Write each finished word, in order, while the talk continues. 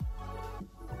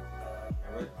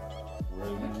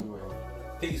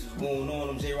Peace, what's going on?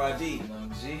 I'm J. Rod D. And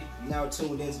I'm G, You now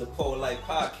tuned into the Pole Life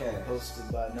Podcast.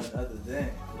 hosted by none other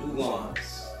than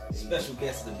Nuance. Special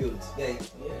guest in the building today.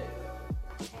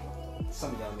 Yeah.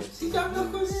 Some of y'all may have seen You got no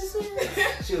the news.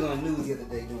 question? She was on the news the other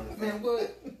day doing it. Man,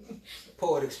 what?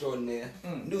 Poet extraordinaire.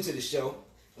 Mm. New to the show.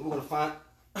 And we're going to find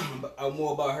out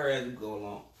more about her as we go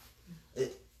along.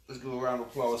 Let's give a round of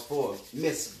applause for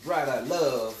Miss Brida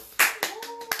Love.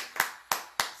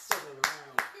 Circle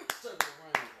around.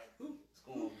 What's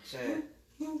going on, Chad?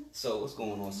 So, what's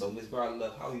going on? So, Miss Brida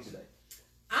Love, how are you today?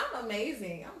 I'm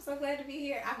amazing. I'm so glad to be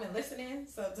here. I've been listening,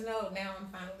 so to know now I'm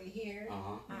finally here,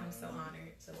 I'm so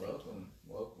honored. So thank you.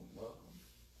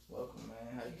 Welcome,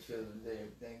 man. How you feeling today?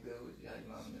 Everything good with you? How you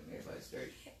mom and everybody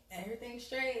straight? Everything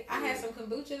straight. I had some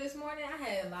kombucha this morning. I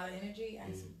had a lot of energy. I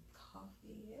had some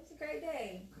coffee. It was a great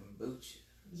day. Kombucha.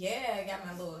 Yeah, I got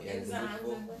my little Yeah, enzymes and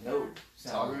whatnot. No,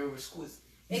 sound real exquisite.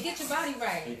 It gets your body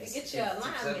right. It gets your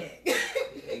alignment.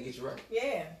 It gets you right.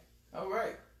 Yeah. All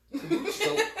right.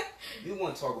 So, we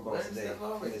want to talk about Let's today, step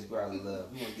over it. Miss Brida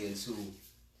Love. We want to get into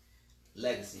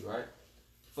legacy, right?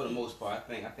 For the most part,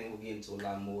 I think we'll get into a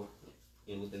lot more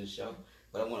within the show.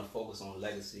 But I want to focus on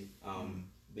legacy,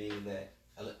 being that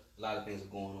a lot of things are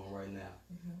going on right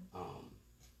now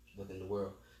within the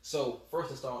world. So,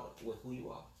 first, let's start with who you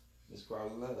are. Miss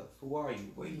Brida Love. Who are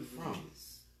you? Where are you from?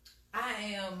 I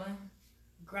am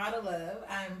Grada Love.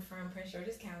 I'm from Prince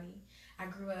George's County. I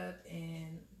grew up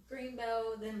in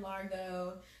Greenbelt, then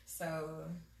Largo. So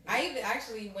I even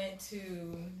actually went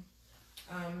to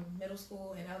middle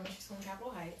school and elementary school in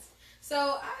Capitol Heights.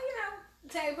 So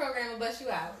tag program will bust you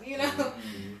out,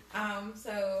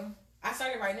 So I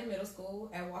started writing in middle school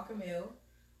at Walker Mill.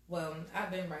 Well, I've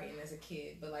been writing as a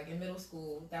kid, but like in middle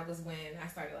school, that was when I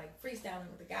started like freestyling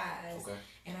with the guys. Okay.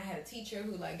 And I had a teacher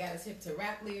who like got us hip to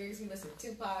rap lyrics. We listened to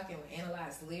Tupac and we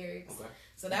analyzed lyrics. Okay.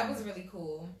 So that was really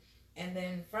cool. And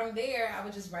then from there, I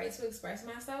would just write to express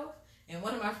myself. And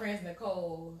one of my friends,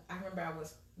 Nicole, I remember I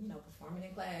was, performing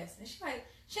in class. And she's like,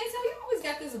 Chantel, you always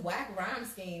got this whack rhyme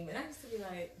scheme. And I used to be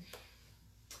like,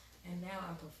 and now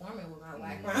I'm performing with my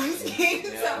whack rhyme scheme.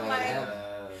 So I'm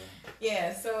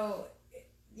like, so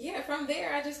from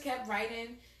there, I just kept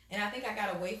writing. And I think I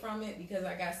got away from it because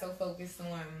I got so focused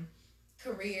on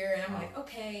career. And I'm like,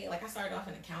 okay, like I started off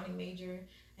an accounting major.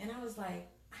 And I was like,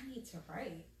 I need to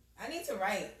write.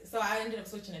 So I ended up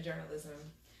switching to journalism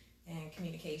and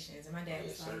communications. And my dad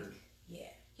was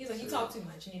he was like, you talk too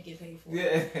much. You need to get paid for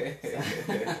it. So,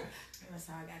 that's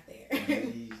how I got there.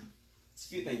 It's a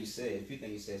few things you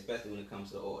said, especially when it comes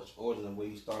to the origin of where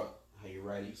you start, how you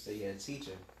write. You say you're a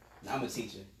teacher. Now, I'm a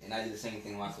teacher, and I did the same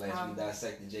thing in my class. We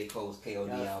dissected J. Cole's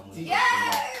KOD album.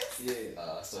 Yes!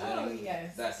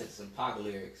 Dissected some Pac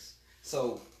lyrics.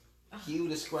 So, can you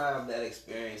describe that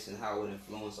experience and how it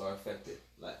influenced or affected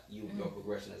your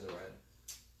progression as a writer?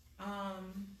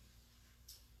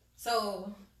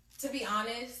 So, to be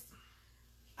honest,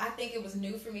 I think it was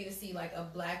new for me to see like a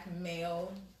black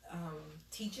male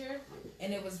teacher,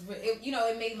 and it was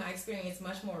it made my experience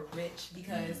much more rich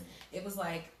because it was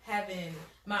like having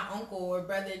my uncle or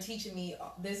brother teaching me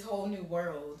this whole new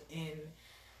world. And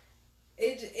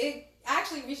I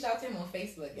actually reached out to him on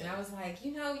Facebook, and I was like,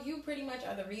 you pretty much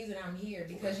are the reason I'm here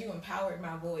because you empowered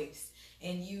my voice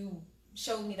and you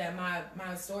showed me that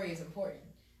my story is important.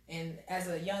 And as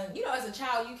a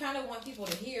child, you kind of want people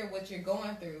to hear what you're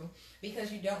going through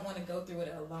because you don't want to go through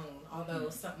it alone. Although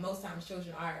most times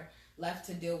children are left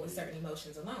to deal with certain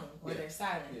emotions alone or they're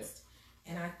silenced.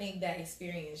 And I think that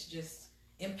experience just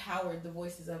empowered the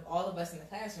voices of all of us in the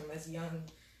classroom as young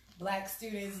black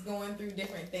students going through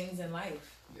different things in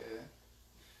life. Yeah.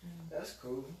 That's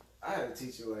cool. I had a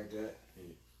teacher like that.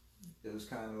 It was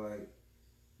kind of like,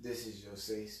 this is your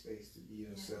safe space to be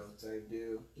yourself type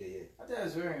deal. Yeah. I think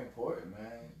that's very important,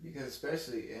 man, because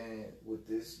especially with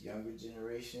this younger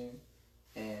generation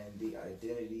and the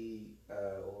identity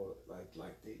or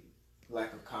like the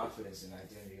lack of confidence in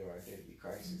identity or identity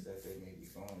crisis that they may be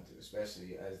going through,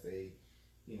 especially as they,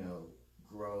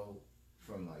 grow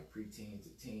from like preteen to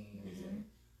teens and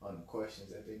on the questions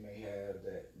that they may have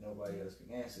that nobody else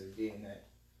can answer, being that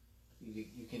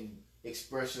you can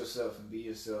express yourself and be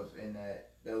yourself in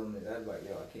that element. That's like,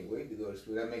 I can't wait to go to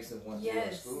school. That makes them want to go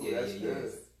to school. That's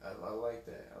good. I like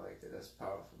that. That's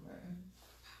powerful, man.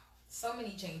 So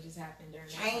many changes happen during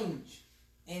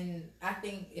that. And I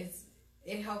think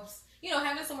it helps,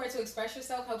 having somewhere to express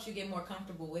yourself helps you get more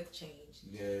comfortable with change.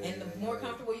 And the more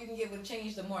comfortable you can get with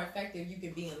change, the more effective you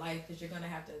can be in life because you're going to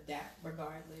have to adapt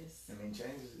regardless. I mean,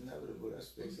 change is inevitable.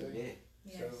 That's what they say.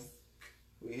 Yeah. So,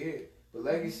 we're here. But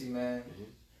legacy, man,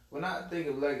 when I think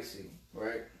of legacy,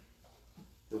 right,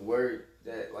 the word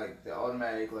that, like, the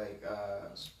automatic, like,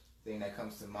 thing that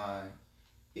comes to mind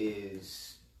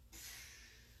is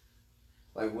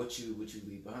like what you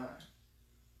leave behind.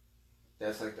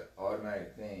 That's like the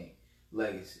automatic thing.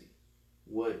 Legacy.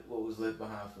 What was left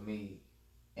behind for me,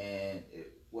 and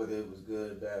whether it was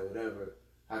good, bad, whatever.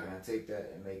 How can I take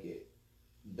that and make it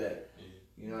better?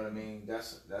 You know what I mean?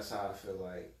 That's how I feel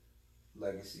like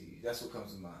legacy. That's what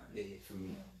comes to mind for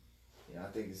me. You know,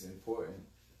 I think it's important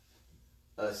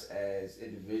us as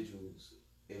individuals,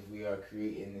 if we are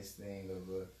creating this thing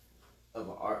of an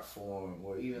art form,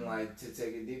 or even like to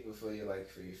take it deeper for your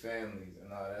families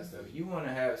and all that stuff. You want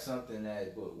to have something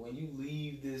that, but when you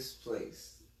leave this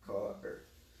place called Earth,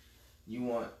 you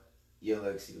want your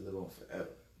legacy to live on forever.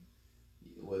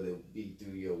 Whether it be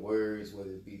through your words,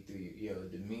 whether it be through your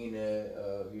demeanor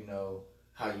of, you know,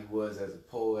 how you was as a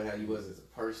poet, how you was as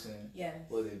a person. Yes.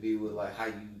 Whether it be with like how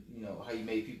you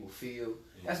made people feel.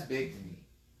 That's big to me.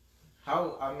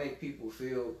 How I make people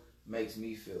feel makes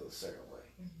me feel a certain way.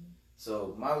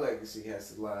 So my legacy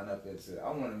has to line up into, I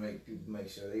want to make people make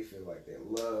sure they feel like they're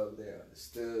loved, they're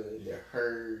understood, they're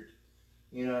heard.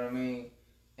 You know what I mean?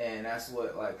 And that's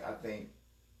what, like, I think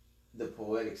the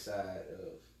poetic side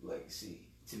of legacy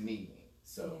to me means.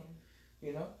 So,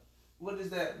 you know, what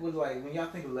does that, when y'all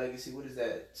think of legacy, what does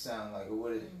that sound like,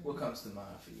 or what comes to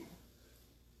mind for you?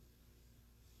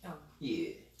 Oh.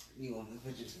 Yeah. You want to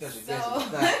put your special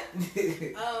guest?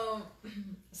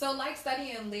 So like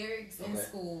studying lyrics in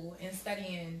school and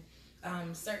studying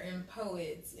certain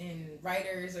poets and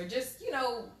writers, or just, you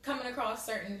know, coming across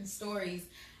certain stories,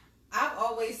 I've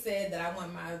always said that I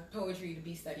want my poetry to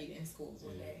be studied in schools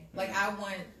one day. Like I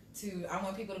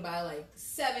want people to buy like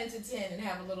 7 to 10 and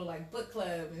have a little like book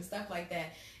club and stuff like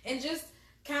that, and just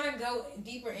kind of go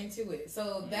deeper into it.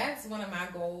 So that's one of my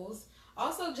goals.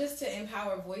 Also, just to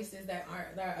empower voices that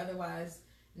are otherwise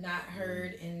not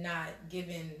heard and not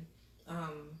given,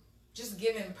 just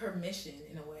given permission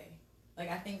in a way.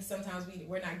 Like I think sometimes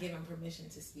we're not given permission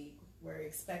to speak. We're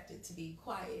expected to be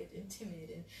quiet and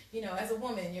timid, and you know, as a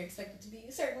woman, you're expected to be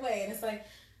a certain way, and it's like,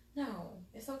 no,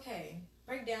 it's okay.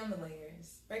 Break down the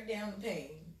layers, break down the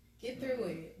pain, get through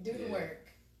it, do the work.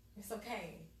 It's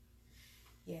okay.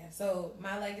 Yeah. So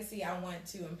my legacy, I want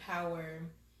to empower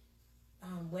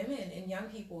women and young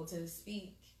people to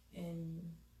speak and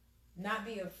not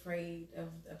be afraid of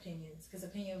opinions, because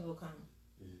opinions will come,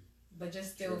 but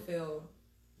just still feel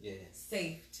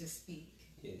safe to speak.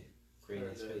 Yeah, create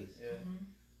that space. Yeah.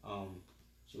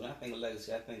 So when I think of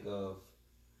legacy, I think of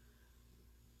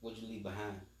what you leave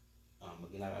behind.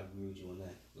 Again, I agree with you on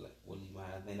that. Like, what you leave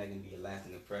behind, I think that can be a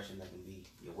lasting impression. That can be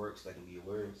your works. That can be your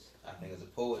words. I think as a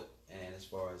poet, and as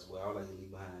far as what I would like to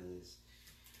leave behind is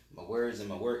my words and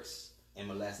my works. And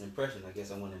my lasting impression, I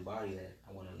guess I want to embody that.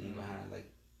 I want to leave behind,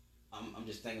 like, I'm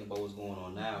just thinking about what's going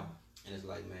on now, and it's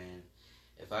like, man,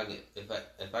 if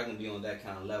I can be on that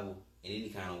kind of level in any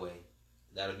kind of way,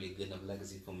 that'll be a good enough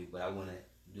legacy for me. But I want to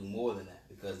do more than that,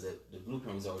 because the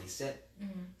blueprint was already set.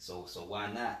 So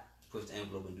why not push the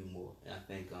envelope and do more? And I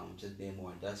think just being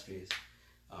more industrious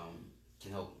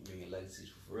can help bring your legacy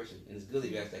to fruition. And it's good that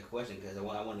you asked that question, because I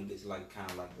want to get to like kind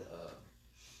of like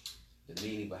the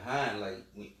meaning behind, like,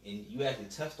 and you actually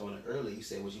touched on it earlier. You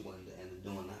said what you wanted to end up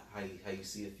doing, how you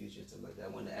see the future and stuff like that. I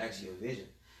wanted to ask you a vision,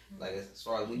 like as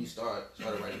far as when you started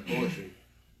writing poetry.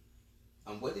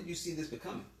 What did you see this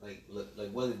becoming? Like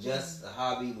was it just a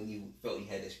hobby when you felt you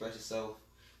had to express yourself,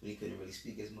 when you couldn't really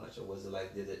speak as much, or was it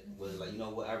like you know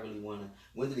what, I really want to?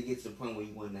 When did it get to the point where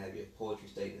you wanted to have your poetry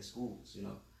studied in schools? You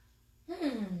know.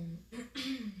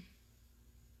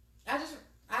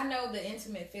 I know the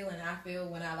intimate feeling I feel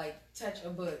when I like touch a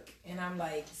book and I'm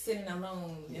like sitting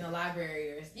alone in a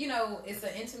library, or, you know, it's an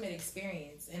intimate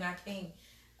experience. And I think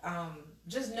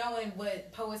just knowing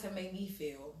what poets have made me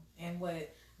feel, and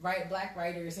what black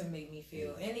writers have made me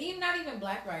feel, and even not even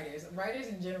black writers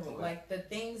in general, like the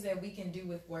things that we can do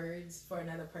with words for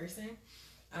another person,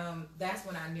 that's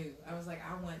when I knew. I was like,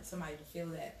 I want somebody to feel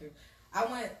that through. I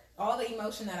want all the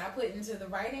emotion that I put into the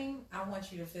writing, I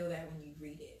want you to feel that when you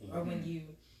read it, or when you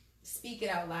speak it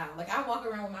out loud. Like, I walk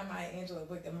around with my Maya Angelou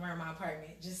book around my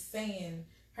apartment, just saying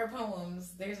her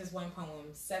poems. There's this one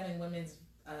poem, 7 women's,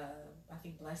 I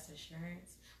think, blessed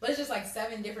assurance. But it's just like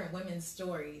 7 different women's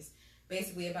stories,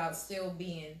 basically about still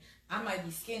being, I might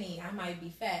be skinny, I might be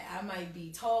fat, I might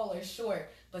be tall or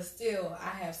short, but still I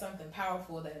have something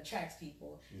powerful that attracts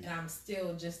people, and I'm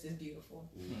still just as beautiful.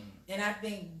 And I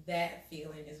think that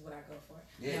feeling is what I go for.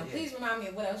 Please remind me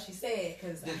of what else you said,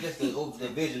 because just the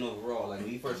vision overall. Like,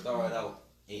 when you first started out,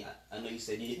 I know you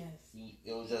said it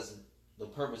was just the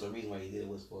purpose or reason why you did it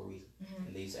was for a reason.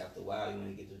 And then you said after a while you want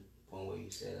to get to the point where you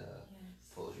said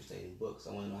poetry stayed in books.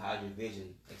 I want to know how your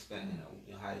vision expanded,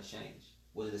 you know, how it changed.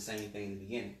 Was it the same thing in the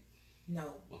beginning?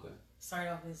 No. Okay.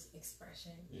 Started off as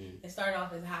expression. Mm-hmm. It started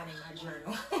off as hiding my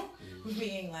journal,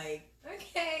 being like,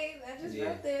 okay, I just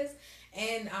wrote this,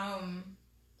 and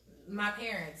my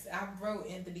parents. I wrote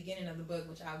in the beginning of the book,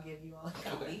 which I'll give you all a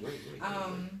copy. Okay, great.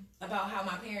 About how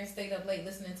my parents stayed up late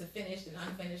listening to finished and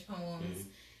unfinished poems, Mm-hmm.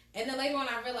 and then later on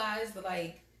I realized that,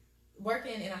 like,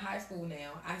 working in a high school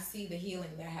now, I see the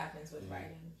healing that happens with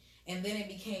writing. And then it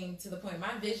became to the point,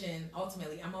 my vision,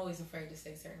 ultimately, I'm always afraid to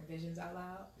say certain visions out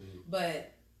loud. Mm-hmm.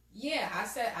 But yeah,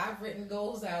 I've written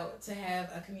goals out to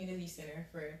have a community center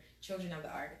for children of the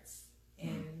arts.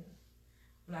 And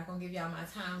I'm not going to give y'all my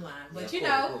timeline, but Of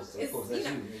course, it's, that's you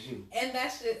know, you. and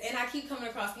that's just, and I keep coming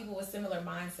across people with similar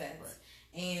mindsets.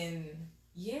 Right. And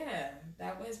yeah,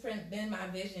 that has been my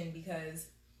vision, because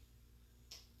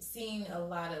seeing a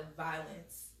lot of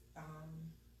violence,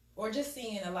 or just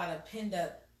seeing a lot of pinned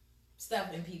up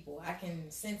stuff in people, I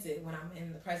can sense it when I'm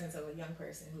in the presence of a young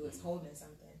person who is holding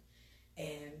something.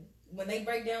 And when they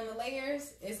break down the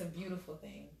layers, it's a beautiful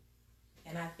thing.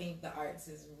 And I think the arts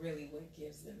is really what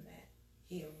gives them that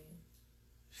healing.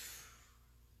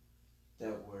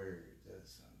 That word does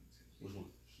something to me. Which one?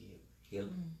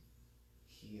 Healing.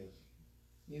 Healing.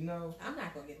 You know? I'm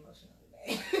not going to get emotional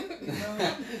today. No,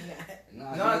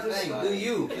 I'm not. No, just thing. like- Do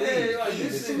you? Yeah, like, Please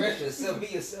this is- express yourself. Be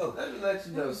yourself. Let me let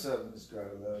you know something, Miss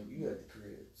Love. You at the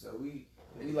crib. So we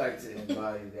like to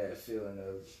embody that feeling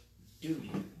of do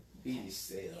you, be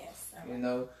yourself. Yes. You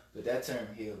know? But that term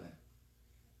healing,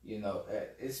 you know,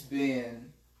 it's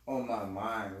been on my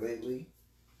mind lately,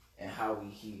 and how we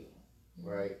heal,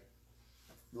 right?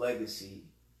 Legacy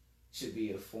should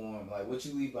be a form, like what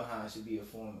you leave behind should be a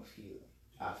form of healing,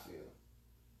 I feel.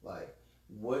 Like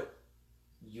what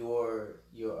your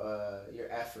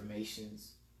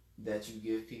affirmations that you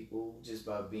give people just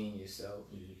by being yourself,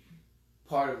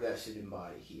 part of that should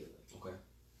embody healing. Okay.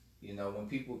 You know, when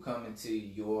people come into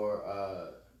your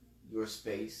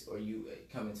space, or you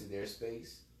come into their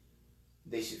space,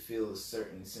 they should feel a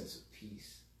certain sense of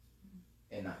peace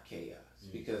and not chaos,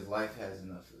 because life has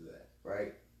enough of that,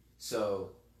 right?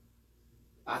 So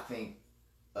I think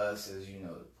us, as you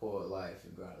know, the Poet Life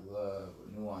and God of Love or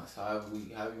Nuance, however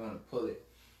you want to put it,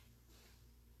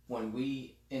 when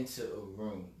we enter a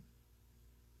room,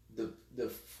 the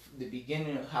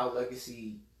beginning of how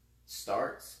legacy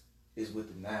starts is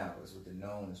with the now, is with the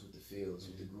known, is with the feel, is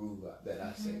with the groove that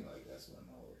I say, like that's one of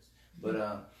my words. But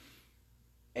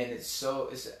and it's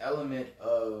an element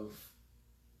of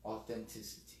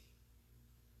authenticity,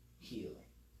 healing.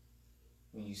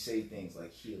 When you say things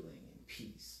like healing and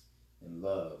peace and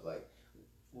love, like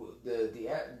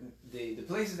the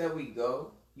places that we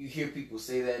go, you hear people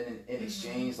say that in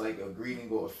exchange, like a greeting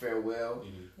or a farewell,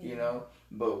 you know.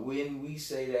 But when we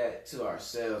say that to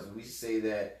ourselves, we say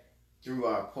that through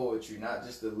our poetry, not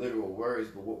just the literal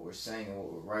words, but what we're saying and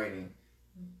what we're writing,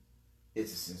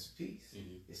 it's a sense of peace.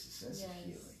 It's a sense of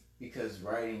healing, because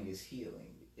writing is healing.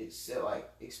 It's like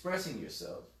expressing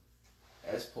yourself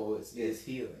as poets is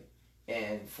healing.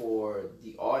 And for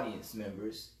the audience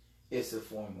members, it's a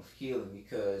form of healing,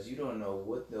 because you don't know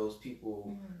what those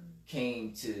people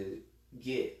came to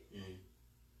get.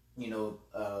 You know,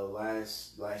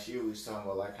 last year we was talking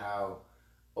about like how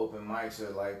open mics or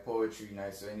like poetry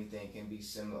nights or anything can be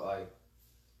similar,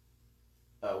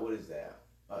 like what is that?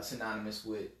 Synonymous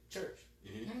with church.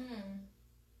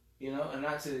 You know, and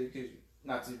not to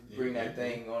bring that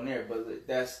thing on there, but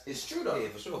it's true though. Yeah,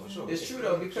 for sure. It's true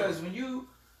though, because when you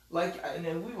and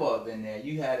then we've all been there.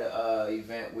 You had a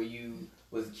event where you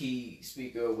was a key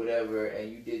speaker or whatever,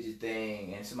 and you did your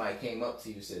thing, and somebody came up to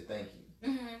you and said thank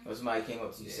you, or somebody came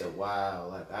up to you and said wow,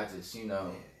 like I just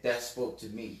that spoke to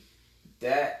me.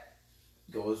 That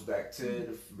goes back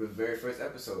to the very first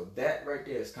episode. That right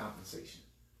there is compensation.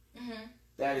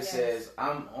 That it says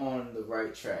I'm on the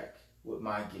right track with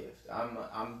my gift.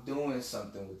 I'm doing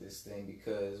something with this thing,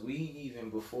 because we, even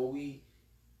before we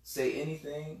say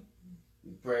anything,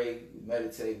 we pray, we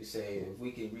meditate, we say if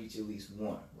we can reach at least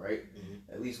one, right?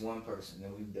 At least one person,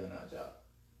 then we've done our job.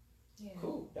 Yeah.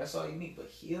 Cool. That's all you need. But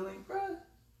healing, bro.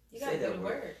 You gotta do the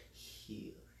word.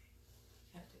 Healing.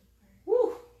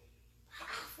 Woo.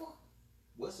 Powerful.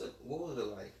 What was it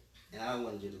like? And I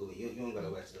wanted you to go. You don't gotta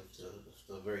go back to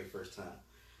the very first time.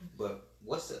 But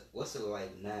what's it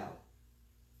like now?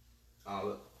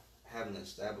 Having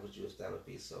established what you established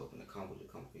for yourself and accomplished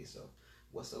your for yourself.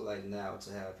 What's it like now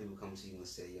to have people come to you and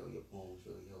say, "Yo, your poems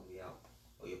really helped me out,"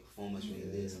 or "Your performance really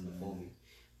did something for me"?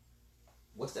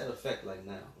 What's that effect like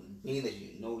now? Being that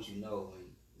you know what you know, and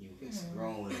you've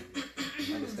grown and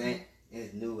you understand, and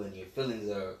it's new, and your feelings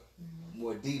are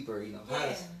more deeper. You know,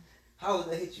 how does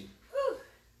that hit you?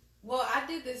 Well, I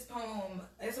did this poem.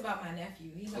 It's about my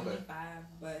nephew. He's only Okay. 5,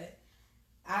 but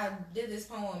I did this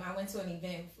poem. I went to an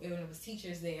event when it was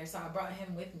teachers there, so I brought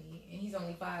him with me, and he's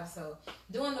only 5. So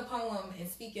doing the poem and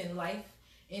speaking life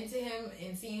into him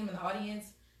and seeing him in the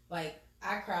audience, like,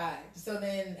 I cried. So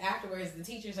then afterwards, the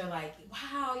teachers are like,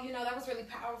 wow, you know, that was really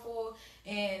powerful.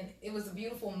 And it was a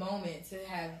beautiful moment to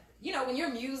have, you know, when your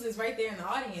muse is right there in the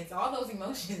audience, all those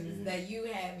emotions that you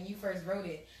had when you first wrote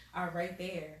it are right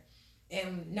there.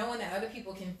 And knowing that other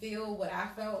people can feel what I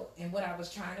felt and what I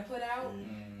was trying to put out.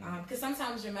 Because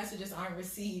sometimes your messages aren't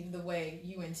received the way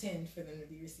you intend for them to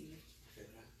be received.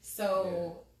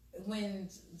 So when,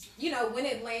 you know, when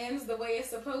it lands the way it's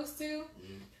supposed to,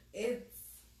 it's,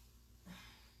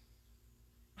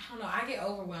 I don't know, I get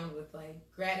overwhelmed with like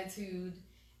gratitude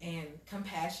and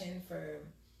compassion for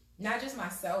not just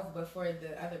myself, but for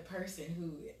the other person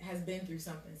who has been through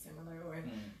something similar, or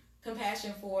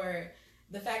compassion for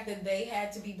the fact that they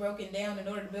had to be broken down in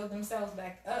order to build themselves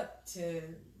back up to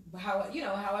how, you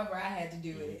know, however I had to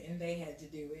do it and they had to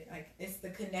do it. Like, it's the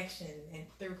connection and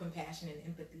through compassion and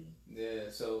empathy.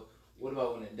 Yeah. So what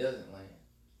about when it doesn't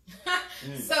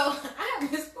land? So I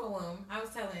have this poem. I was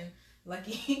telling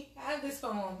Lucky, I have this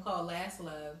poem called Last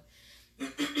Love.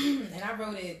 And I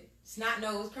wrote it, snot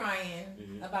nose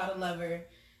crying about a lover.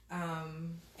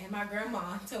 And my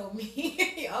grandma told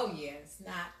me, oh yeah,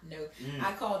 snot nose.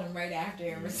 I called him right after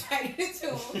and recited it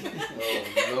to him.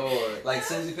 Oh Lord! Like, as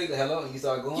soon as you picked the hello and you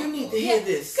start going, You need to hear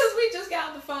this. Because we just got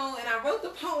on the phone and I wrote the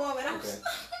poem and I was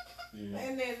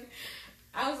and then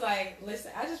I was like,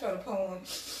 listen, I just wrote a poem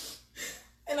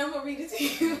and I'm gonna read it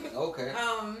to you. Okay.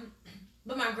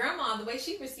 But my grandma, the way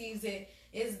she receives it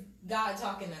is God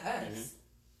talking to us.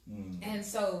 And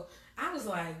so I was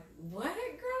like, what,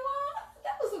 grandma?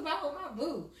 That was about my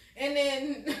boo. And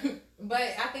then, but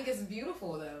I think it's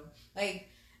beautiful though. Like,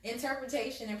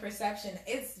 interpretation and perception,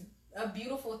 it's a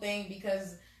beautiful thing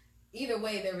because either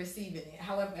way they're receiving it,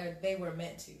 however they were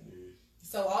meant to.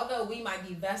 So although we might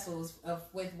be vessels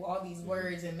with all these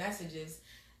words and messages,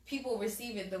 people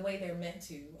receive it the way they're meant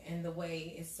to and the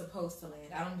way it's supposed to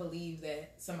land. I don't believe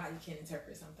that somebody can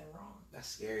interpret something wrong. That's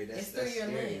scary. It's through your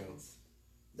scary. lens.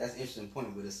 That's an interesting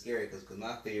point, but it's scary because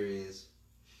my theory is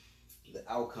the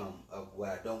outcome of what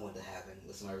I don't want to happen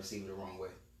when somebody receive it the wrong way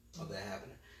of that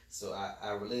happening. So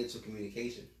I relate it to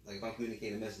communication. Like, if I'm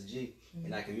communicating a message to G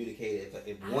and I communicate it,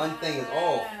 if one thing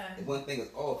is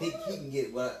off, he can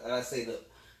get what I say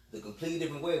the completely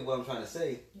different way of what I'm trying to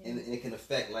say, and it can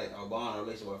affect like our bond, our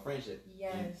relationship, our friendship,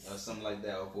 or something like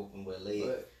that, or both from what led.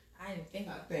 But I didn't think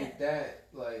I about think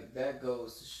that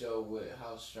goes to show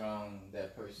how strong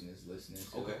that person is listening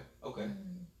to. Okay.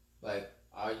 Like,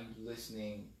 are you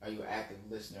listening? Are you an active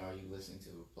listener? Or are you listening to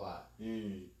reply?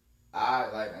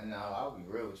 I'll be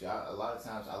real with you. A lot of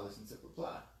times I listen to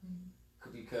reply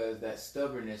because that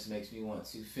stubbornness makes me want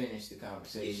to finish the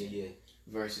conversation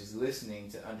versus listening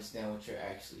to understand what you're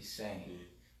actually saying.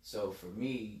 So for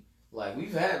me, like,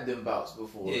 we've had them bouts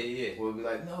before. Where we'll be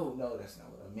like, no, that's not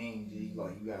what I mean, G.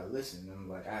 Like, you gotta listen. And I'm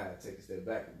like, I gotta take a step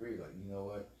back and breathe. Like, you know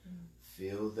what?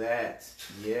 Feel that.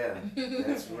 Yeah,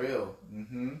 that's real.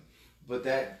 But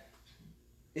that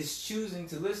it's choosing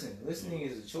to listen. Listening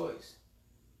is a choice.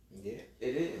 Yeah,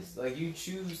 it is. Like, you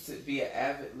choose to be an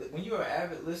avid. When you're an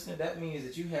avid listener, that means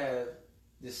that you have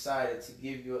decided to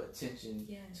give your attention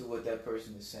to what that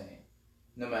person is saying,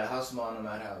 no matter how small, no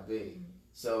matter how big.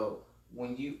 So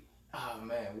when you,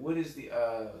 what is the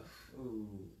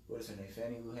what is her name?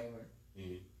 Fannie Lou Hamer.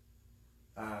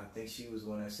 I think she was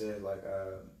one that said, like,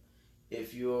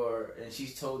 if you're, and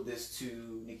she's told this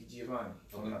to Nikki Giovanni,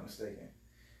 if I'm not mistaken.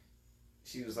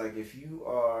 She was like, if you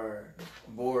are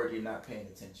bored, you're not paying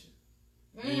attention.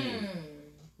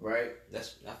 Right? I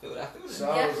feel that. So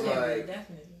I was like,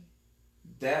 definitely.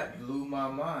 That blew my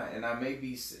mind, and I may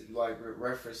be like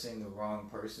referencing the wrong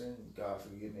person. God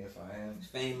forgive me if I am.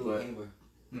 Fannie Lou Hamer.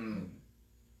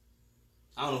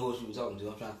 I don't know who she was talking to.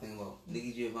 I'm trying to think about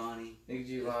Nikki Giovanni.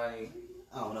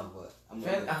 I don't know, but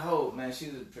I hope, man,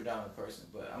 she's a predominant person,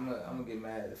 but I'm gonna get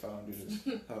mad if I don't do this.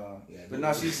 But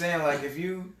no, she's saying, like, if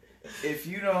you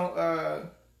don't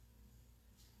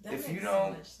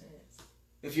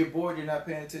if you're bored, you're not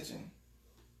paying attention.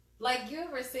 Like, you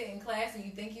ever sit in class and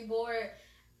you think you're bored,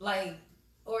 like,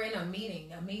 or in a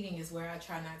meeting. A meeting is where I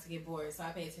try not to get bored, so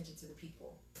I pay attention to the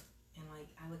people, and like,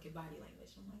 I look at body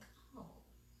language. I'm like, oh,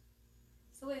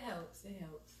 so it helps.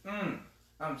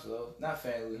 I'm slow. Not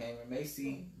Fannie Lou Hamer.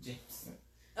 Macy Jameson.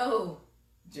 Oh.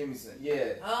 Jameson,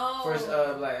 yeah. Oh. First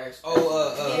black actress.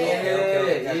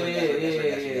 Okay.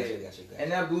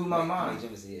 And that blew my mind.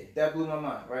 Jameson, That blew my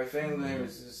mind, right? Fannie Lou Hamer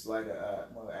is just like a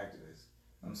more activist.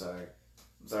 I'm sorry,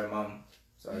 Mom.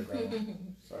 Sorry, Grandma.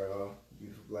 Sorry, all.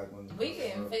 beautiful black women. We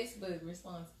getting Facebook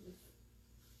responses.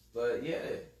 But yeah,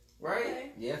 right?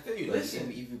 Okay. Yeah, I feel you. Listen.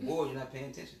 If you're bored, you're not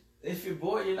paying attention. If you're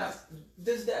bored, you're not.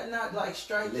 Does that not like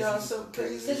strike y'all so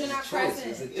crazy? Because you're not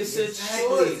present. It's a Exactly,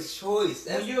 choice. It's a choice.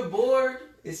 When you're bored,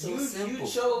 It's so you simple.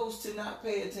 chose to not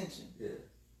pay attention. Yeah.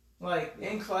 Like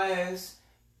in class,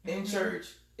 in church,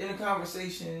 in a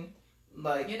conversation,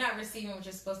 like You're not receiving what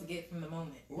you're supposed to get from the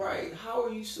moment. right. How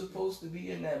are you supposed to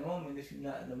be in that moment if you're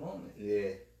not in the moment?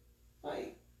 Yeah.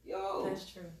 Like, yo.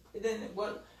 That's true. And then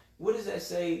what does that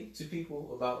say to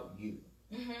people about you?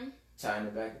 Mm-hmm. Tying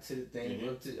it back to the thing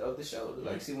of the show.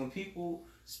 Like, see, when people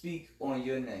speak on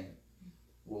your name,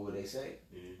 what would they say?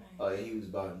 Oh, yeah, he was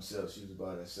about himself. She was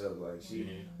about herself. Like,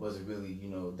 she wasn't really,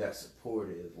 that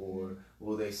supportive. Or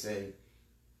will they say,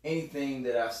 anything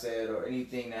that I said or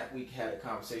anything that we had a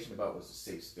conversation about was a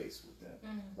safe space with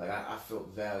them. Like, I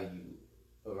felt valued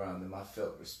around them. I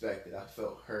felt respected. I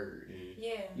felt heard.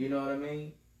 Yeah. You know what I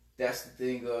mean? That's the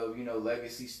thing of,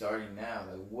 legacy starting now.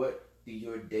 Like, what do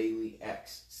your daily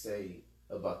acts say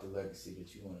about the legacy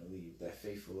that you want to leave? That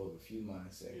faithful over few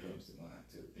mindset comes to mind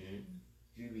too.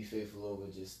 If you be faithful over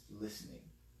just listening,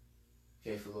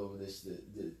 faithful over this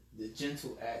the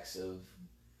gentle acts of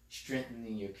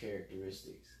strengthening your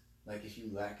characteristics. Like, if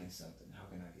you lack in something, how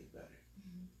can I get better?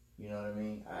 You know what I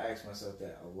mean? I ask myself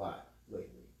that a lot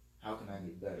lately. How can I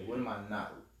get better? What am I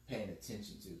not paying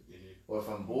attention to? Or if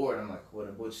I'm bored, I'm like,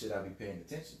 what should I be paying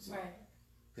attention to? Right.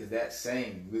 Because that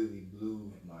saying really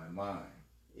blew my mind.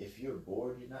 If you're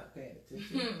bored, you're not paying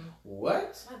attention.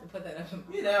 What? I have to put that up in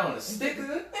my You that on a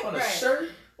sticker, on a Right. shirt,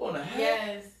 on a hat,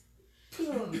 Yes. put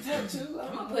it on a tattoo.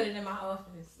 I'm going to put it in my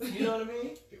office. You know what I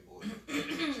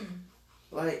mean?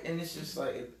 Like, and it's just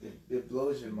like, it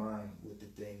blows your mind with the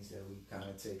things that we kind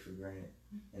of take for granted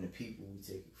and the people we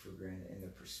take for granted and the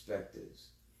perspectives.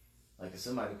 Like, if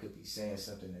somebody could be saying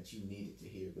something that you needed to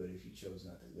hear, but if you chose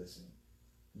not to listen,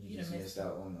 you just missed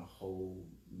out on a whole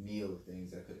meal of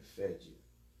things that could have fed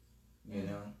you. You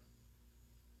know?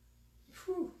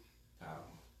 Whew. Power.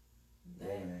 Yeah,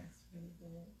 man. That's really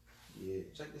good. Yeah.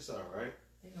 Check this out, right?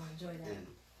 They're going to enjoy that. And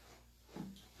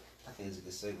I think it's a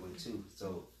good segue too.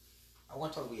 So I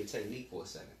want to talk about your technique for a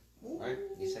second, right?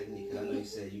 Your technique, because I know you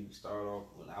said you started off.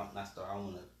 I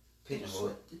want to pigeonhole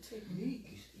it. The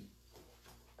technique.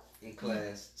 In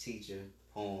class, teacher,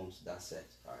 poems,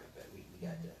 dissect. All right, bet we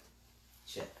got that.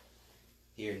 Check.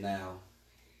 Here now.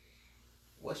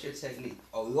 What's your technique?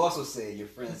 Oh, you also said your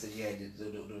friend said you had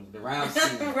the round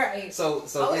scene. Right. So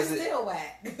it's is it still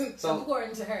whack. So-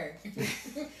 according to her.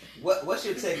 what's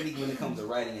your technique when it comes to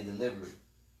writing and delivery?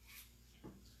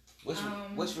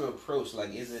 What's your approach?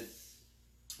 Like, is it?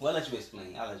 Well, I'll let you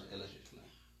explain. I'll let you explain.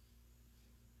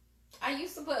 I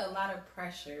used to put a lot of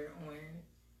pressure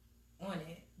on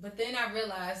it, but then I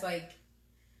realized, like,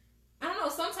 I don't know,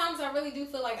 sometimes I really do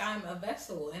feel like I'm a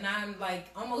vessel and I'm like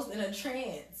almost in a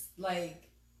trance, like,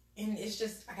 and it's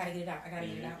just, I gotta get it out, get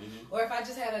it out. Or if I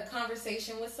just had a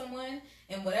conversation with someone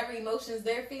and whatever emotions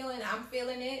they're feeling, I'm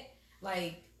feeling it,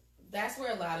 like, that's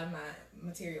where a lot of my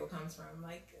material comes from,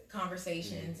 like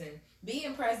conversations and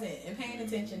being present and paying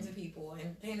attention to people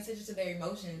and paying attention to their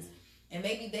emotions. And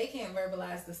maybe they can't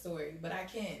verbalize the story, but I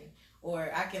can.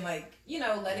 Or I can, like,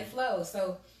 let it flow.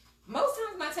 So most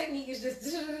times my technique is just,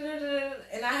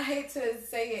 and I hate to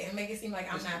say it and make it seem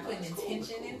like I'm not putting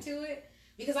intention into it.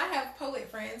 Because I have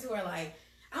poet friends who are like,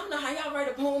 I don't know how y'all write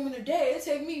a poem in a day. It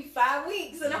take me 5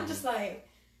 weeks. And I'm just like,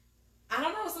 I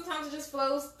don't know. Sometimes it just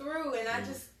flows through. And I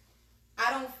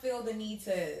don't feel the need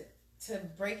to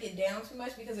break it down too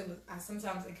much because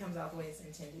sometimes it comes out the way it's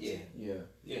intended to.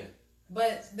 Yeah.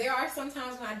 But there are some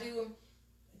times when I do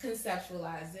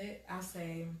conceptualize it. I'll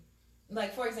say,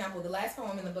 like, for example, the last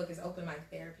poem in the book is Open Mic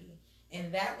Therapy.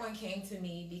 And that one came to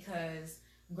me because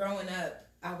growing up,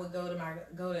 I would go to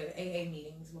AA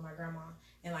meetings with my grandma.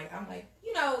 And, like, I'm, like,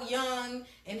 young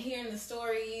and hearing the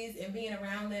stories and being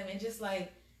around them. And just,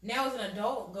 like, now as an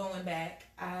adult going back,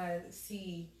 I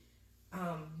see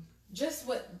just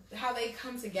how they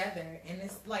come together. And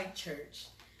it's like church.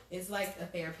 It's like a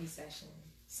therapy session.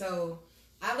 So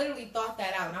I literally thought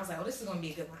that out, and I was like, "Oh, this is gonna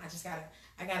be a good one.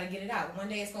 I gotta get it out. One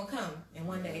day it's gonna come, and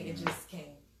one day it just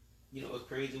came." You know what's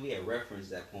crazy? We had referenced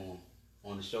that poem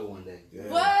on the show one day. Yeah.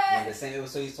 What? When the same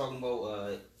episode he's talking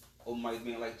about open mic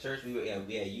being like church, we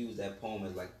had used that poem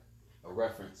as like a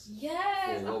reference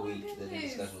Yes. for Oh what my the goodness.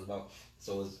 discussion was about.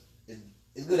 So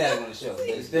it's good to have it on the show.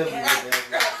 It's definitely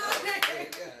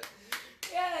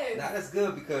Yes. Nah, that's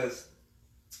good because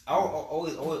I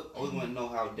always want to know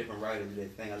how different writers do their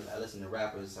thing. I listen to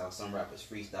rappers, how some rappers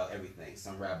freestyle everything.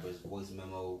 Some rappers voice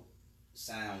memo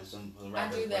sounds. Some I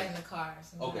rappers do that in the car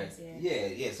sometimes.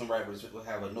 Okay. Yeah. Some rappers will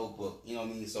have a notebook. You know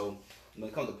what I mean? So when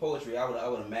it comes to poetry, I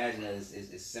would imagine that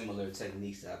it's similar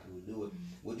techniques to how people do it.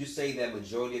 Would you say that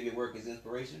majority of your work is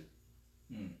inspiration?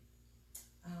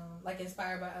 Like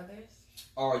inspired by others?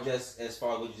 Or just as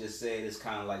far as what you just said, it's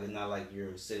kind of like it's not like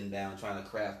you're sitting down trying to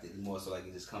craft it, more so like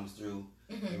it just comes through,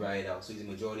 you write it out. So the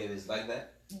majority of it is like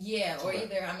that? Yeah, or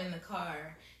either I'm in the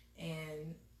car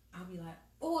and I'll be like,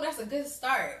 oh, that's a good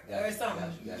start, or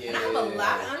something. And I have a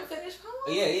lot of unfinished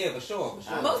poems. Yeah, for sure.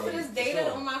 Most of this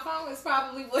data on my phone is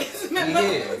probably voice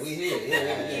memos. We hear.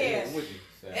 Yeah.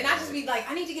 And I just be like,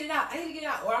 I need to get it out.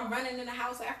 Or I'm running in the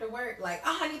house after work, like,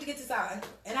 oh, I need to get this out.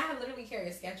 And I literally carry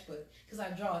a sketchbook because I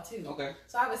draw too. Okay.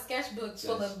 So I have a sketchbook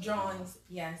full of drawings.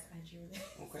 Yes, I drew it.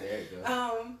 Okay. There you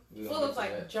go. Full of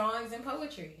like drawings and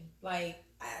poetry. Like,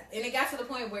 and it got to the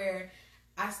point where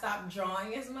I stopped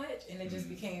drawing as much, and it just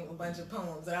became a bunch of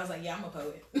poems. And I was like, yeah, I'm a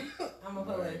poet. I'm a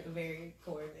poet at the very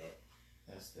core of it.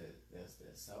 That's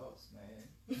that sauce,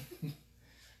 man.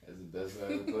 That's the best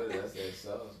way to put it. That's that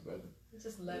sauce, brother.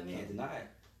 Just love Can't it. deny it.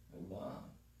 Wow.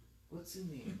 What's in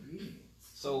the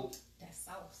ingredients? So, That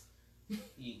sauce.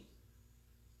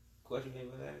 question you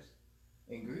with that?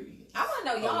 Ingredients. I want to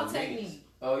know y'all ingredients. technique.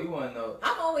 Oh, you want to know?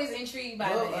 I'm always intrigued by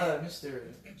that. Mr.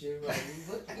 J. Rodney,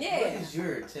 what is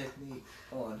your technique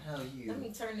on how you? Let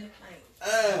me turn it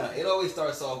like. It always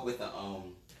starts off with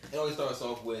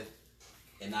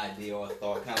an idea or a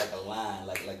thought, kind of like a line,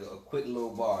 like a quick little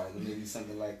bar. Maybe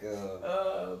something like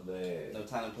Oh man. no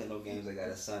time to play no games. I got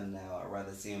a son now. I'd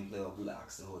rather see him play on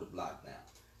blocks than hold a block now.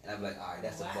 And I'm like, all right,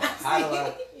 that's a bar. How do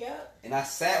I? Yep. And I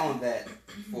sat on that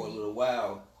for a little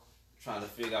while, trying to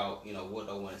figure out, what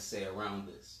I want to say around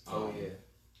this.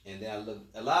 And then I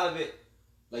looked, a lot of it,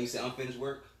 like you said, unfinished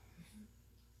work,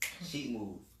 sheet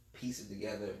move, piece it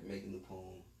together, make a new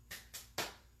poem,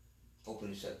 open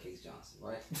and shut Case Johnson,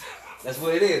 right? That's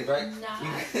what it is, right?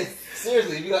 Nice.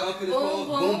 Seriously, if you got unfinished poems,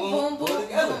 boom, put it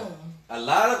together. A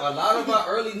lot of our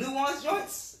early nuance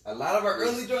joints,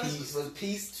 was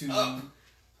piece to up.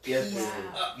 Yes.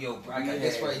 Yeah. Yo, bro, I got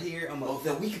this right here.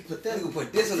 Then we can put that. We can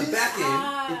put this on the back end.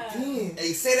 Ah. And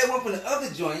you say that one from the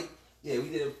other joint. Yeah, we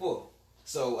did it before.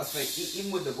 So I think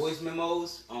even with the voice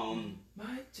memos, with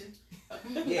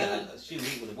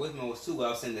the voice memos too, what I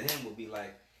was sending to him would be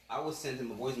like, I would send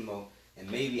him a voice memo and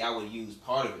maybe I would use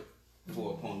part of it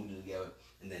for a poem we do together,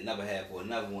 and then another half for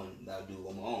another one that I'll do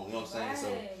on my own. You know what I'm saying?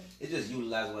 So it just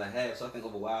utilizes what I have. So I think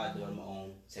over a while I develop my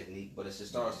own technique, but it just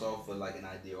starts off with like an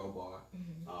idea or a bar,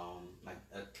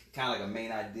 kind of like a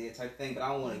main idea type thing. But I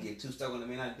don't want to get too stuck on the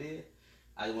main idea.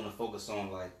 I just want to focus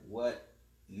on like what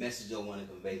message I want to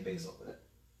convey based off of that.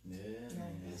 Yeah.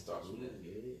 And it starts with it.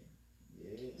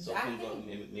 Yeah. So it comes up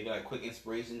maybe like quick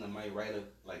inspiration. I might write up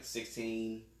like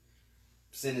 16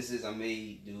 sentences. I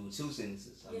may do 2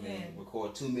 sentences. I may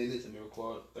record 2 minutes. I may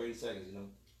record 30 seconds.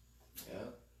 Yeah.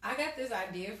 I got this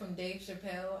idea from Dave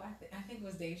Chappelle. I think it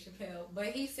was Dave Chappelle, but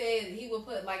he said he would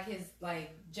put like his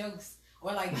like jokes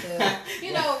or like the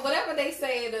whatever they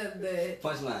say the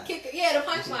punchline. The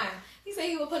punchline. He said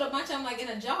he would put a bunch of them like in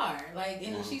a jar, like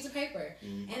in a sheet of paper,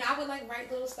 and I would like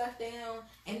write little stuff down.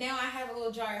 And now I have a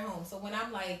little jar at home, so when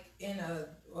I'm like in a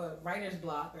writer's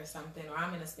block or something, or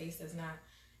I'm in a space that's not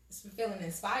feeling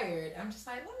inspired, I'm just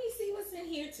like, let me see what's in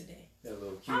here today.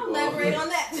 I'll elaborate on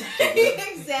that.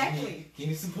 Exactly. Give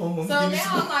me some poems. So now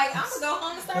I'm like, I'm gonna go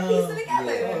home and start piecing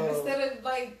together instead of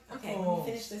like, okay, let me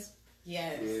finish this.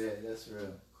 Yes. Yeah, that's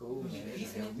real. Cool, man.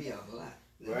 He's helped me out a lot.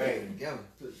 Right. Together.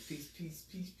 Piece.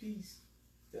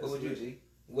 That's What would you, G?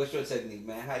 What's your technique,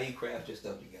 man? How do you craft your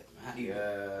stuff together, man? How do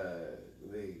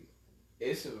you?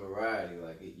 It's a variety.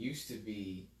 Like it used to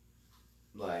be,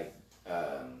 like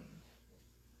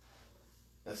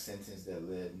a sentence that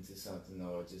led into something,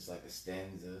 or just like a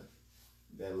stanza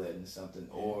that led into something,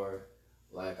 or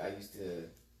like I used to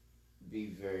be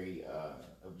very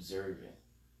observant.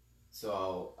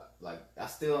 So I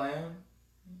still am.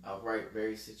 I'll write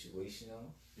very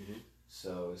situational.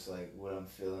 So it's like what I'm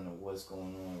feeling or what's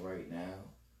going on right now,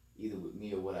 either with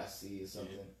me or what I see or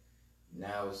something.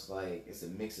 Now it's like it's a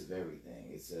mix of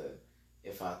everything.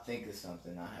 If I think of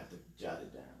something, I have to jot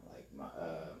it down. Like my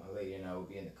lady and I will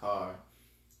be in the car,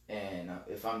 and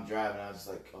if I'm driving, I'll just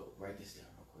like, oh, write this down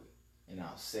real quick, and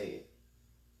I'll say it,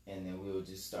 and then we'll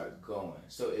just start going.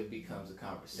 So it becomes a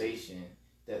conversation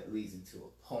that leads into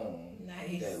a poem.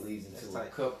 Nice. That leads into a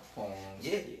couple poems.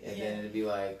 Yeah. And then it'll be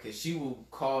like, cause she will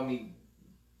call me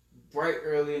bright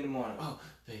early in the morning. Oh,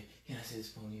 babe, can I say this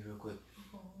poem to you real quick?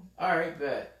 All right,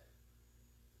 bet.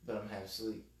 But I'm half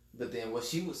asleep. But then what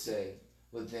she would say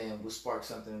would spark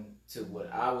something to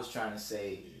what I was trying to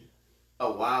say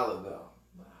a while ago.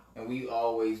 Wow. And we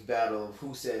always battle of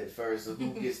who said it first or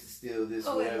who gets to steal this,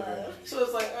 Oh, whatever. So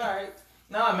it's like, all right,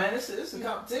 Nah, man, it's a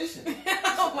competition.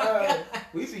 Oh my god.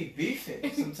 We be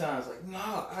beefing sometimes. Like,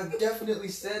 nah, I definitely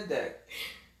said that.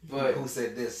 But who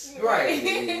said this? right?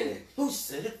 Yeah. Who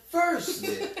said it first?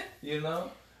 Yeah. You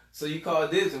know. So you call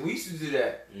dibs, and we used to do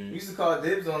that. Mm. We used to call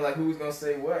dibs on like who was gonna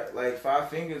say what. Like Five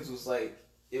Fingers was like,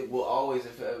 it will always,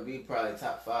 if it ever be, probably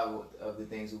top 5 of the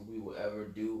things that we will ever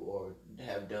do or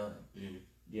have done. Mm.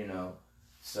 You know.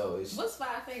 So it's What's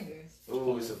Five Fingers?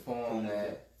 it's a poem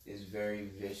that is very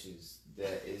vicious.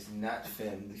 That is not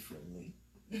family friendly.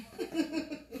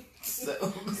 So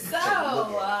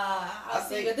I'll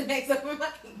see you at the next open mic.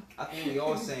 I think we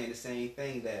all saying the same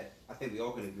thing, that I think we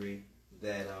all can agree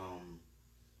that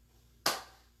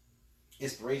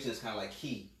inspiration is kind of like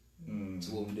key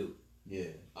to what we do.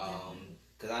 Yeah.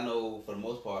 Because I know for the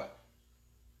most part,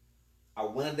 I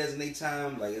want to designate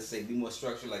time, like let's say be more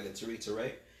structured, like a Tariq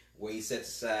Turay, where he sets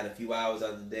aside a few hours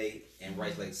out of the day and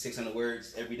writes like 600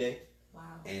 words every day. Wow.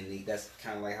 And that's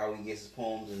kind of like how he gets his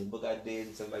poems and the book I did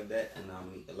and stuff like that. And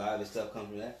a lot of his stuff comes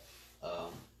from that.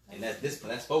 And that's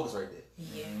discipline. That's focus right there.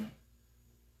 Yeah.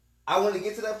 I want to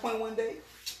get to that point one day,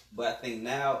 but I think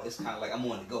now it's kind of like I'm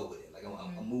on the go with it. Like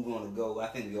I'm moving on the go. I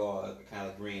think we all are kind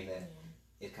of agreeing that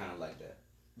it's kind of like that.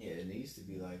 Yeah, it needs to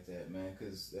be like that, man.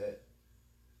 Because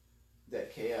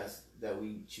that chaos that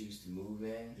we choose to move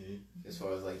in, as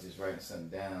far as like just writing something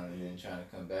down and then trying to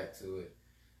come back to it,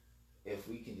 if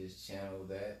we can just channel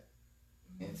that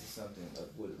into something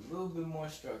with a little bit more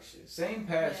structure, same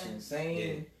passion,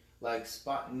 same like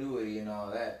spontaneity and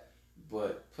all that,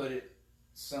 but put it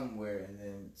somewhere and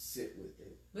then sit with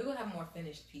it. We will have more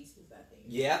finished pieces, I think.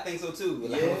 Yeah, I think so too.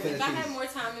 Yeah. If I had more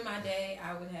time in my day,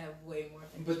 I would have way more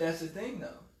finished. But that's the thing,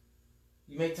 though.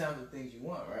 You make time for the things you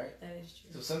want, right? That is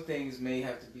true. So some things may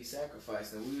have to be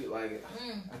sacrificed, and we like.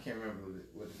 I can't remember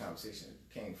what the conversation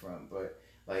came from, but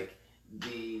like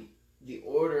the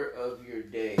order of your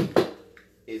day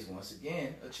is once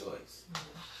again a choice.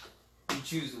 You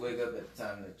choose to wake up at the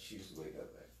time that you choose to wake up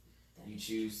at. You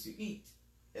choose to eat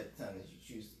at the time that you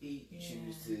choose to eat. You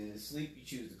choose to sleep. You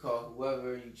choose to call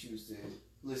whoever. You choose to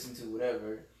listen to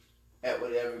whatever at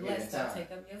whatever given time.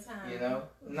 Take up your time. You know,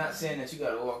 I'm not saying that you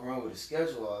got to walk around with a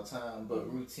schedule all the time,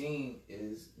 but routine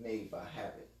is made by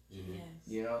habit. Yes.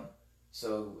 You know,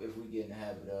 so if we get in the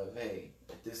habit of, hey,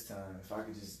 at this time, if I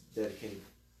could just dedicate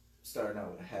starting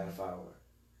out with a half hour,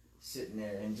 sitting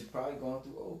there and just probably going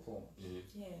through old poems,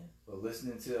 Yeah. but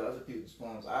listening to other people's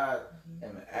poems. I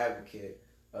am an advocate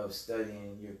of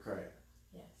studying your craft.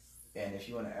 Yes. And if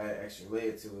you want to add an extra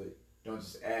layer to it, don't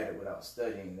just add it without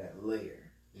studying that layer.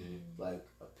 Like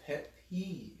a pet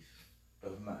peeve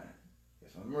of mine,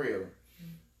 if I'm real,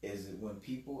 is it when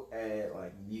people add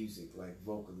like music, like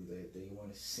vocally, that they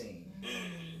want to sing.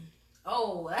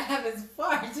 Oh, that happens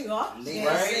far too often.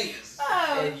 Right?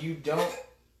 Oh. And you don't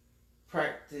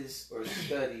practice or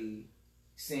study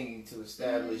singing to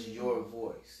establish your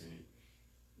voice.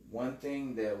 One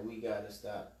thing that we got to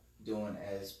stop doing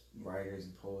as writers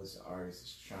and poets and artists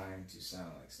is trying to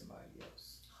sound like somebody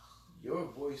else. Your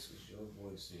voice was your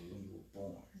voice when you were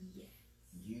born. Yes.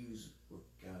 Use what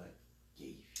God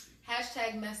gave you.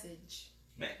 Hashtag message.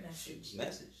 Message.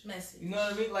 You know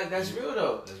what I mean? Like, that's real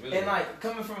though. That's real. And like,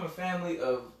 coming from a family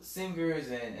of singers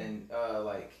and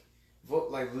like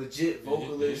legit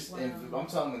vocalists, and I'm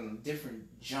talking different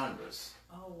genres.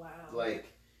 Oh wow.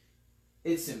 Like,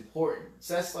 it's important.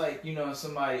 So that's like, you know,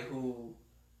 somebody who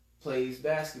plays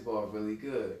basketball really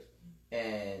good,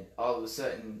 and all of a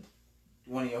sudden,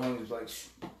 one of your homies like,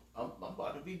 I'm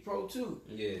about to be pro too.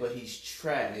 Yeah. But he's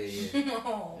trash.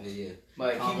 Yeah.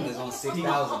 Like, he was on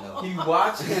 6,000 though. He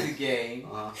watches the game,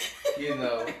 you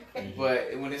know,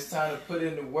 but when it's time to put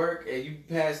in the work and you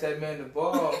pass that man the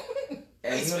ball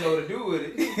and he don't know what to do with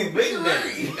it, big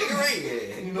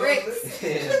ring. You know what I'm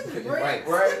saying? Right.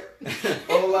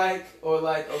 Or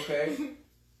like, okay,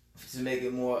 to make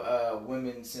it more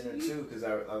women-centered too, because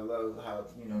I love how,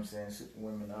 you know what I'm saying, super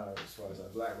women are as far as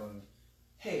like black women.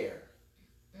 Hair.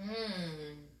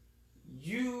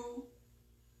 You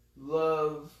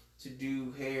love to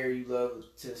do hair. You love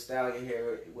to style your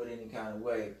hair with any kind of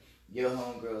way. Your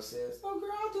homegirl says, "Oh,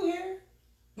 girl, I'll do hair.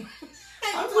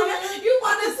 You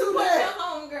want to support your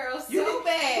homegirl so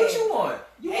bad. What you want?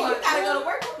 You gotta go to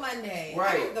work on Monday.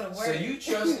 Right. Go to work. So you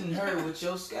trusting her with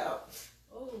your scalp.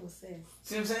 Oh, sis.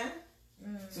 See what I'm saying?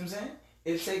 See what I'm saying?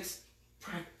 It takes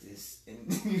practice and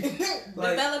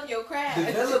like, develop your craft.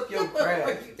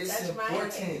 It's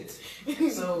important.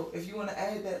 So if you want to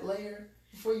add that layer,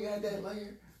 before you add that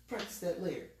layer, practice that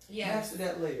layer. Master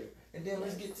that layer, and then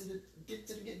let's get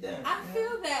down. I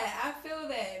feel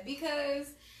that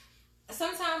because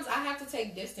sometimes I have to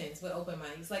take distance with open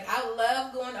mics. Like, I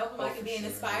love going to open mic and being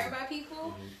inspired by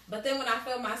people, but then when I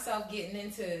feel myself getting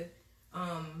into,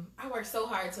 I work so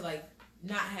hard to like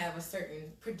not have a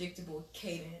certain predictable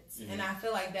cadence, and I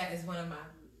feel like that is one of my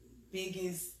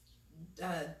biggest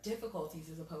difficulties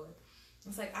as a poet.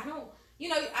 It's like I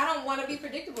don't want to be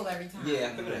predictable every time.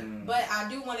 Yeah, I feel that. But I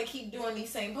do want to keep doing these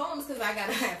same poems because I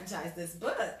gotta advertise this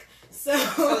book. So,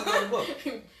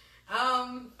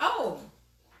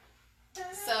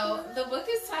 so the book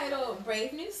is titled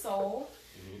Brave New Soul.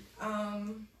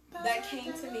 That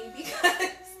came to me because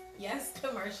yes,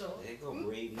 commercial. There you go,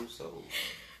 Brave New Soul.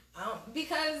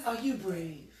 Because are you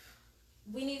brave?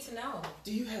 We need to know.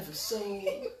 Do you have a soul?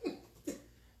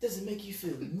 Does it make you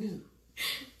feel new?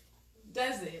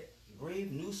 Does it?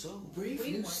 Brave New Soul. Brave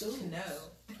we New want Soul. to know.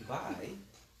 By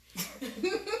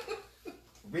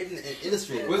written and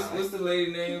illustrated. What's the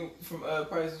lady name from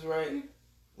Price is Right?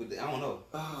 I don't know.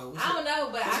 Oh, I don't know,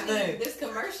 but I name? need this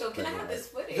commercial. Can I have this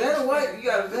footage? Vanna White, you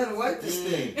gotta Vanna White this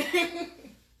thing.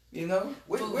 You know?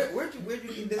 Where'd you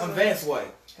get this? I'm Vance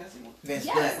White. Vance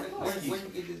Yes, White. of course. Where'd you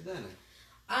get this done?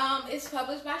 It's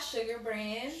published by Sugar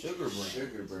Brand. Sugar Brand.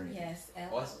 Sugar Brand. Yes,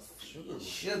 Sugar Brand.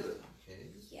 Sugar. Okay.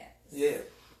 Yes. Yeah.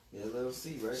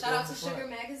 LLC, right? Shout out to Sugar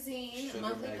Magazine, Sugar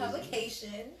monthly Magazine.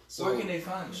 publication. So where can they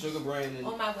find you? Sugar Brand and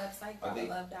On my website,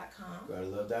 GrowTheLove.com.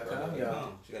 GrowTheLove.com,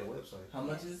 y'all. She got a website. How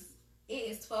much is? It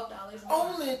is $12 a month.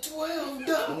 Only Only $12.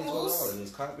 $12.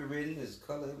 It's copywritten, it's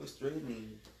color illustrated.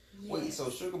 And wait, Yes. so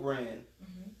Sugar Brand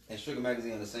and Sugar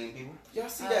Magazine are the same people? Y'all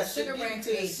see that Sugar shit? Brand Get into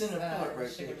that creates center part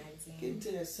right Sugar there. Magazine. Get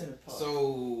into that center part.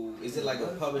 So is it like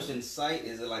a publishing site?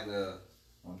 Is it like a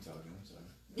I'm talking.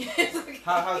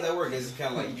 how does that work? Is it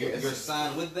kind of like you're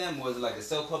signed with them, or is it like a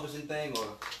self-publishing thing, or?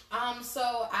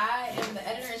 So I am the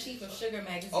editor-in-chief of Sugar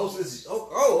Magazine. Oh, so this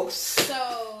is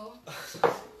So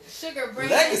Sugar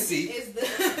Brand Legacy is the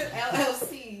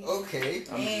LLC. Okay,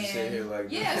 I'm just sitting here like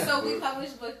yeah. So we publish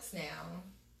books now.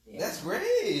 Yeah. that's great.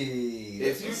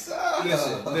 If you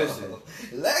listen,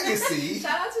 Legacy.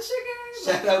 Shout out to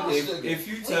Sugar. Shout out to Like, Sugar. if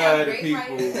you we tired have of great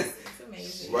people writers. It's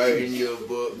amazing. writing your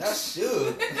books, That's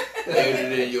should.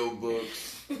 editing your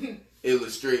books,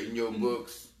 illustrating your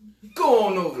books, go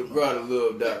on over to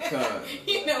GrowTheLove.com.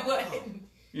 You know what?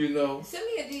 You know, Send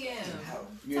me a DM.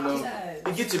 you Talk know, to us.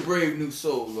 and get your Brave New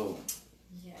Soul on.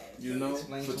 Yes. You know,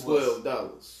 Explain for to us.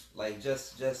 $12. Like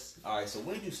just all right. So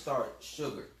when did you start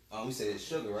Sugar? We said it's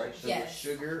Sugar, right? Sugar. Yes.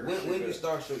 Sugar. When did you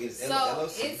start Sugar? It's So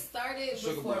LLC. it started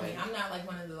Sugar before me. Brand. I'm not like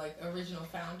one of the like original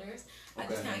founders. I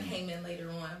just Okay. kind of came in later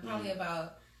on. Probably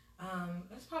about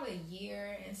it was probably a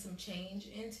year and some change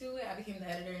into it. I became the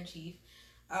editor in chief.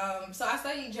 So I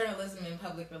studied journalism and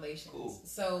public relations. Cool.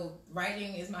 So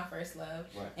writing is my first love,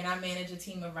 Right. and I manage a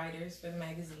team of writers for the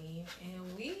magazine. And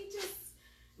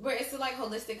it's like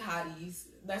holistic hotties.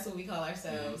 That's what we call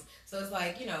ourselves. So it's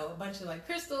like a bunch of like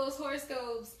crystals,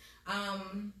 horoscopes,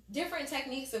 different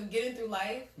techniques of getting through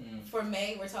life. For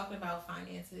May, we're talking about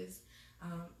finances,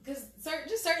 because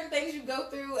certain things you go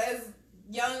through as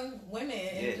young women,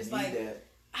 and just like. that.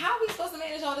 How are we supposed to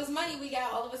manage all this money we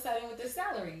got all of a sudden with this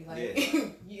salary? Like,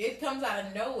 it comes out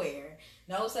of nowhere.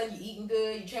 And all of a sudden you're eating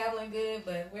good, you're traveling good,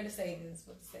 but where the savings?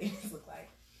 What the savings look like?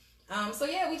 So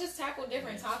yeah, we just tackle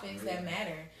different topics that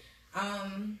matter.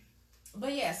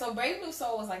 But yeah, so Brave New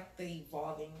Soul was like the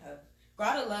evolving of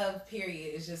Grow to Love.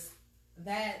 Period is just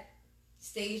that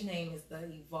stage name is the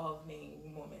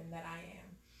evolving woman that I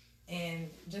am, and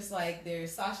just like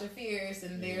there's Sasha Fierce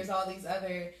and there's all these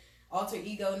other alter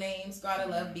ego names, Grow to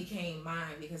Love became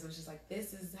mine because it was just like,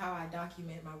 this is how I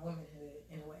document my womanhood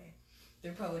in a way,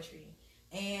 through poetry.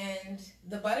 And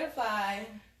the butterfly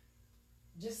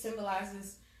just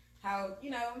symbolizes how,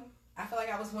 I feel like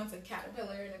I was once a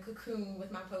caterpillar in a cocoon with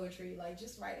my poetry, like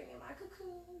just writing in my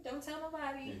cocoon, don't tell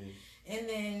nobody. And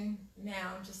then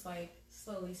now I'm just like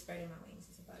slowly spreading my wings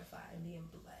as a butterfly and being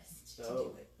blessed to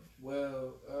do it.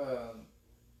 Well,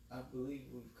 I believe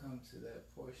we've come to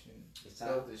that portion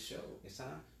of the show. It's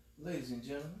time. Ladies and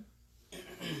gentlemen,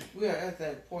 we are at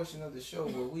that portion of the show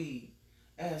where we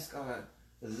ask our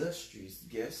illustrious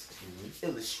guests,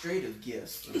 illustrative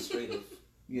guests,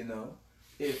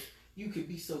 if you could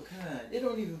be so kind. It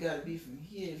don't even got to be from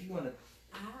here. If you want to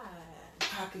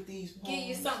pocket these poems. Give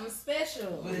you something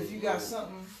special. But if you got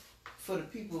something for the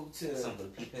people to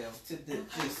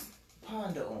just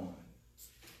ponder on.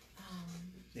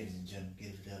 Ladies and gentlemen, give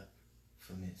it up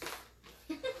for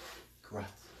Miss Grow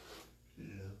to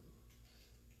Love.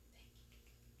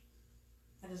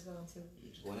 I just go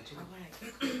into All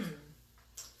right.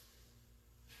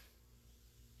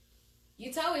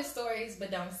 You tell his stories,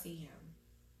 but don't see him.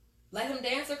 Let him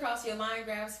dance across your line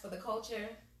graphs for the culture.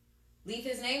 Leave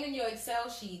his name in your Excel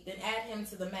sheet, then add him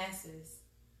to the masses.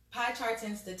 Pie charts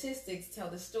and statistics tell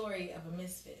the story of a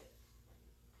misfit.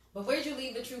 But where'd you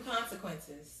leave the true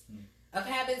consequences? Of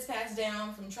habits passed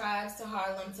down from tribes to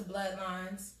Harlem to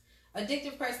bloodlines,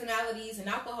 addictive personalities and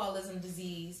alcoholism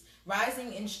disease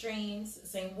rising in streams,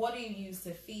 saying water you use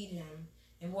to feed him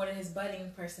and water his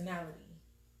budding personality.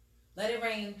 Let it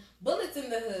rain bullets in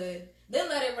the hood, then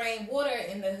let it rain water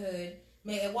in the hood.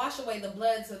 May it wash away the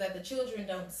blood so that the children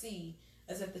don't see,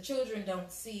 as if the children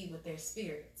don't see with their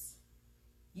spirits.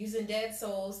 Using dead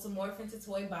souls to morph into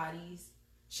toy bodies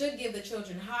should give the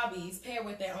children hobbies paired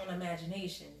with their own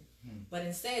imagination. But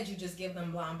instead you just give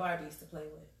them blonde Barbies to play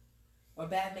with. Or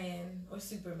Batman or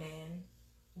Superman,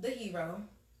 the hero.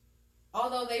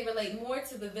 Although they relate more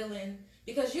to the villain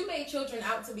because you made children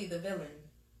out to be the villain.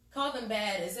 Call them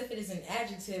bad as if it is an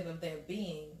adjective of their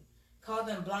being. Call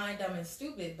them blind, dumb, and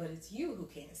stupid, but it's you who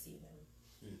can't see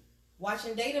them.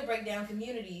 Watching data break down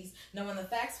communities, knowing the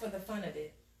facts for the fun of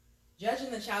it.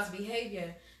 Judging the child's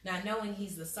behavior, not knowing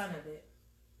he's the son of it.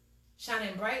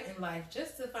 Shining bright in life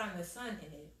just to find the sun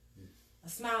in it. A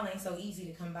smile ain't so easy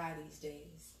to come by these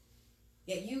days.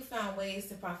 Yet you found ways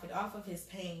to profit off of his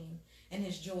pain and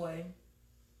his joy.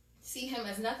 See him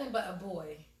as nothing but a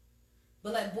boy.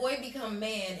 But let boy become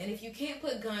man, and if you can't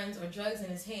put guns or drugs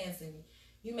in his hands, then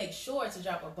you make sure to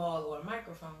drop a ball or a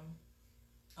microphone.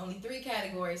 Only 3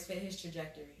 categories fit his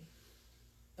trajectory.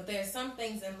 But there are some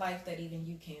things in life that even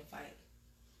you can't fight.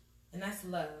 And that's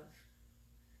love.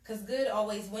 Because good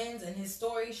always wins and his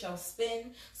story shall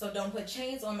spin. So don't put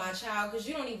chains on my child because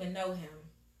you don't even know him.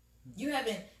 You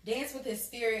haven't danced with his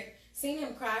spirit, seen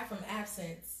him cry from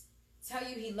absence, tell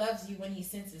you he loves you when he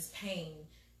senses pain.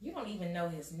 You don't even know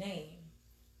his name.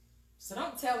 So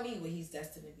don't tell me what he's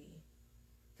destined to be.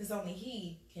 Because only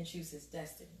he can choose his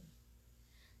destiny.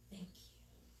 Thank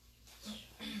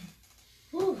you.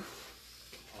 Whew.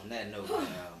 On that note,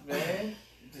 Man,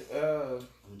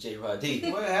 I'm J. Rod D.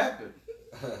 what happened?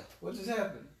 What just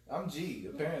happened? I'm G,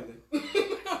 apparently.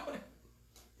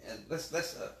 And let's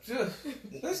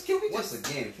Can we once just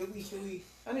again, can we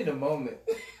I need a moment.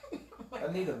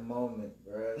 I need a moment,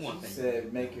 bro. One She thing.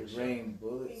 said make it rain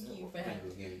bullets. Thank you for thank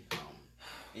having you again.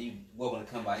 And you welcome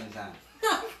to come by anytime.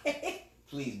 Okay.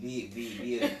 Please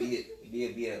be a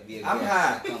I'm guest.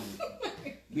 high. Come,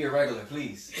 be a regular,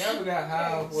 please. Y'all forgot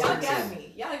how Y'all got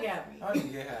me. Y'all got me. I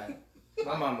didn't get high.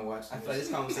 My mama watched I feel like this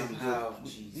conversation How?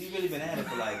 we've really been at it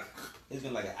for like it's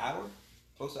been like an hour,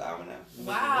 close to an hour now.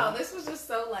 Wow, this was just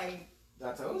so like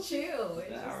I told you. chill. It's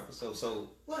been an hour. So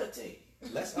What a take.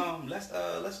 let's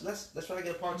try to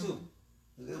get a part 2.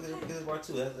 Let's get a part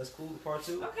 2. That's cool. Part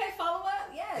 2. Okay, follow up.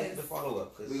 Yes. The follow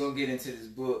up. We're gonna get into this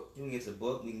book. We can get to the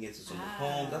book. We can get to some Ah.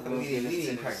 poems. I We're think we gonna get didn't even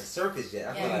into crack the this. surface yet.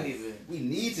 I Yeah. feel like Even. we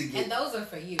need to get. And those are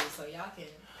for you, so y'all can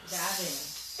dive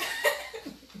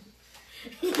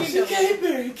She can't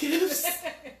bury gifts.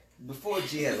 in. Before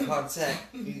G has a heart attack,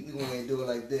 we gonna do it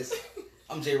like this.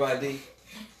 I'm J. Rod D.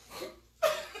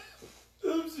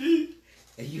 I'm G.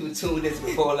 And you tuned into the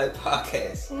Before Life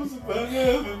Podcast. What's about to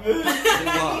happen,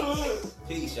 man?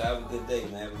 Peace, y'all. Have a good day,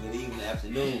 man. Have a good evening,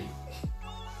 afternoon.